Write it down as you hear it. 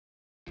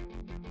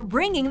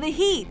Bringing the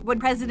heat, what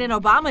President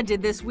Obama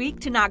did this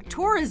week to knock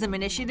tourism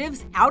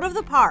initiatives out of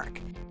the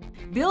park.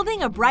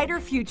 Building a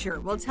brighter future,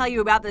 we'll tell you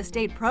about the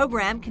state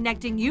program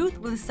connecting youth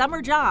with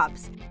summer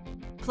jobs.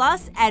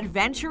 Plus,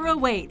 adventure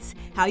awaits,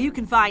 how you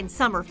can find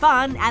summer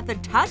fun at the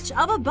touch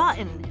of a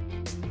button.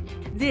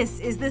 This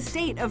is the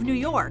State of New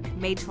York,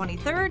 May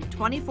 23,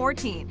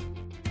 2014.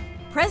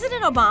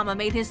 President Obama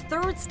made his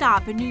third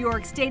stop in New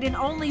York State in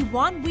only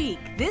 1 week,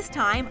 this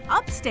time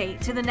upstate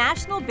to the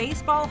National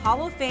Baseball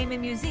Hall of Fame and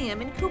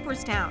Museum in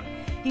Cooperstown.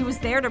 He was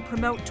there to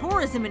promote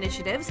tourism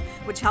initiatives,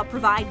 which help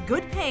provide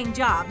good-paying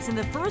jobs in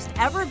the first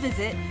ever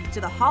visit to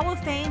the Hall of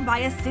Fame by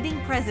a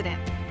sitting president.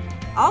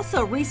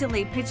 Also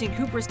recently pitching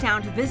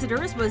Cooperstown to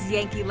visitors was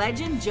Yankee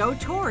legend Joe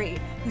Torre,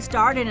 who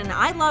starred in an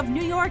I Love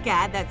New York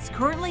ad that's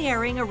currently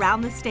airing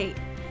around the state.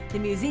 The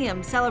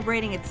museum,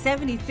 celebrating its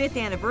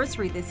 75th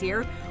anniversary this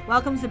year,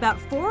 welcomes about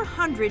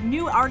 400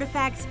 new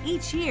artifacts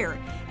each year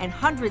and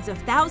hundreds of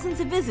thousands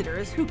of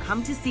visitors who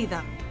come to see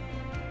them.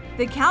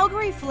 The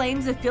Calgary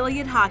Flames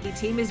affiliate hockey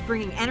team is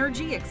bringing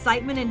energy,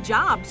 excitement, and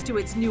jobs to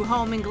its new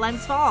home in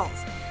Glens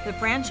Falls. The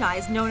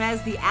franchise, known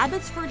as the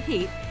Abbotsford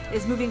Heat,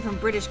 is moving from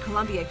British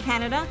Columbia,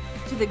 Canada,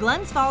 to the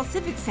Glens Falls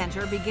Civic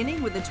Center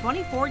beginning with the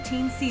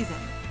 2014 season.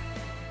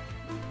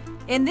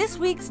 In this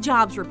week's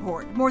jobs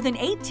report, more than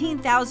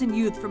 18,000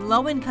 youth from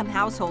low-income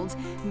households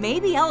may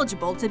be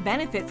eligible to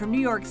benefit from New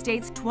York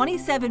State's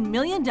 $27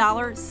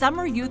 million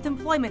Summer Youth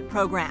Employment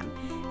Program.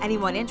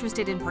 Anyone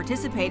interested in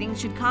participating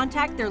should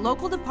contact their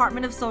local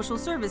Department of Social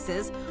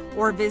Services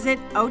or visit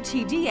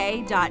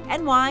otda.ny.gov.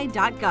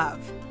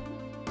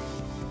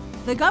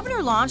 The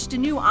governor launched a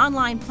new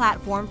online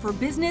platform for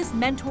Business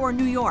Mentor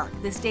New York,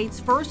 the state's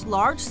first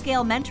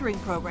large-scale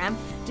mentoring program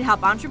to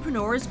help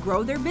entrepreneurs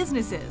grow their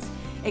businesses.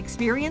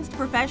 Experienced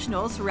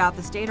professionals throughout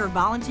the state are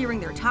volunteering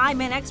their time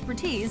and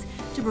expertise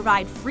to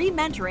provide free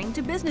mentoring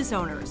to business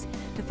owners.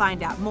 To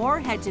find out more,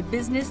 head to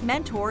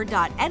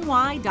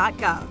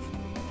businessmentor.ny.gov.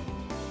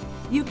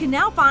 You can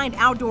now find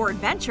outdoor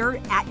adventure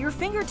at your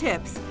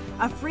fingertips.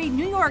 A free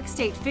New York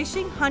State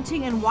fishing,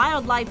 hunting, and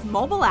wildlife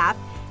mobile app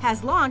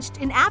has launched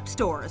in app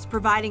stores,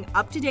 providing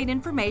up-to-date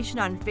information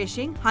on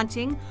fishing,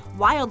 hunting,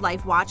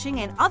 wildlife watching,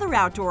 and other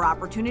outdoor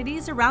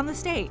opportunities around the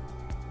state.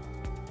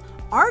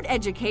 Art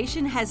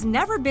education has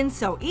never been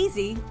so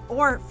easy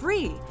or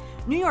free.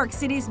 New York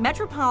City's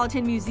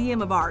Metropolitan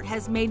Museum of Art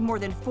has made more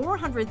than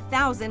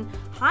 400,000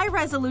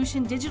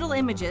 high-resolution digital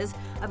images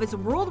of its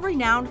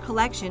world-renowned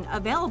collection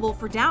available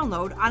for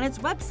download on its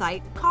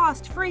website,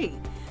 cost-free.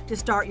 To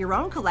start your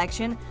own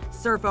collection,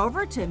 surf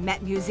over to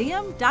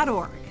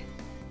metmuseum.org.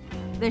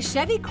 The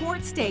Chevy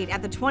Court State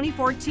at the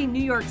 2014 New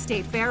York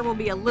State Fair will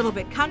be a little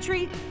bit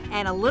country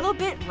and a little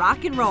bit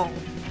rock and roll.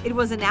 It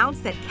was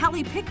announced that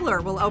Kelly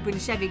Pickler will open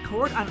Chevy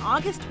Court on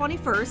August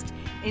 21st,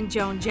 and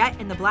Joan Jett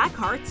and the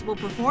Blackhearts will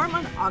perform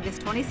on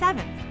August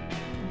 27th.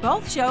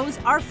 Both shows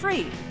are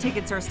free.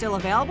 Tickets are still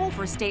available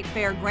for State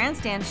Fair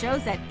grandstand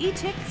shows at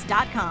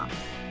etix.com.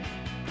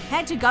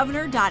 Head to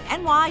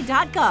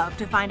governor.ny.gov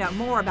to find out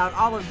more about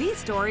all of these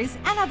stories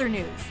and other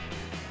news.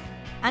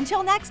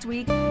 Until next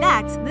week,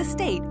 that's the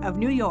State of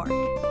New York.